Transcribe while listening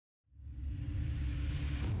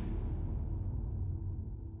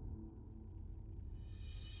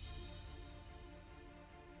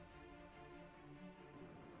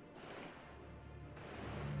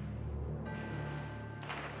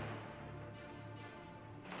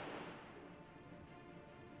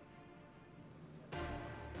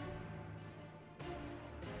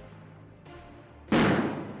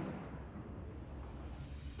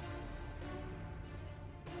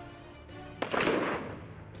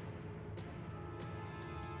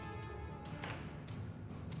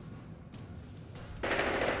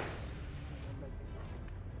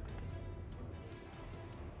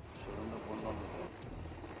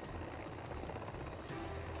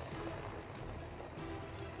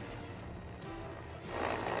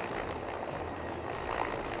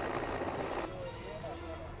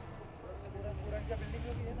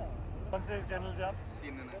से चैनल से आप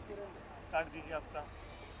काट दीजिए आपका।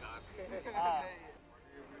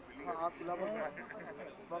 हाँ आप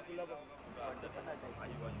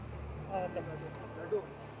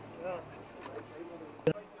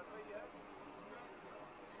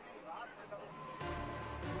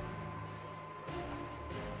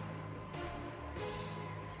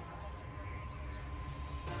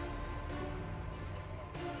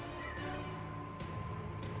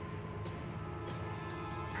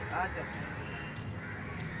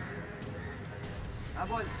हाँ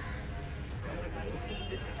बोल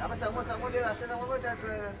अब समोर दे रस्ते समोर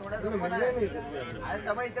थोड़ा अरे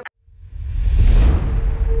समय इथे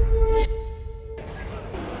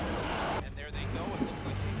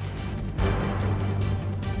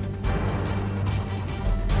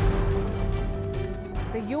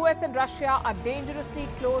The US and Russia are dangerously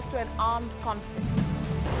close to an armed conflict.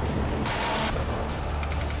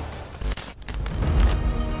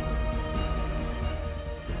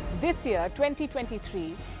 This year,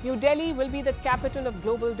 2023, New Delhi will be the capital of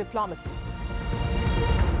global diplomacy.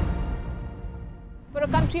 For a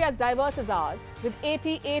country as diverse as ours, with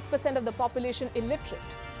 88% of the population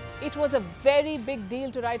illiterate, it was a very big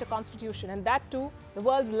deal to write a constitution, and that too, the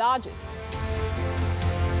world's largest.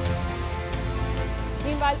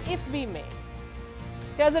 Meanwhile, if we may,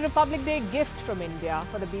 here's a Republic Day gift from India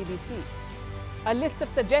for the BBC. A list of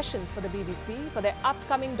suggestions for the BBC for their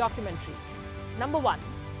upcoming documentaries. Number 1,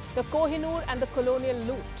 the Kohinoor and the colonial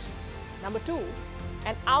loot. Number 2,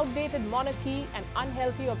 an outdated monarchy and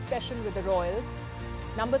unhealthy obsession with the royals.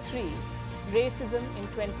 Number 3, racism in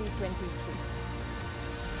 2023.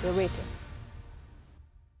 We're waiting.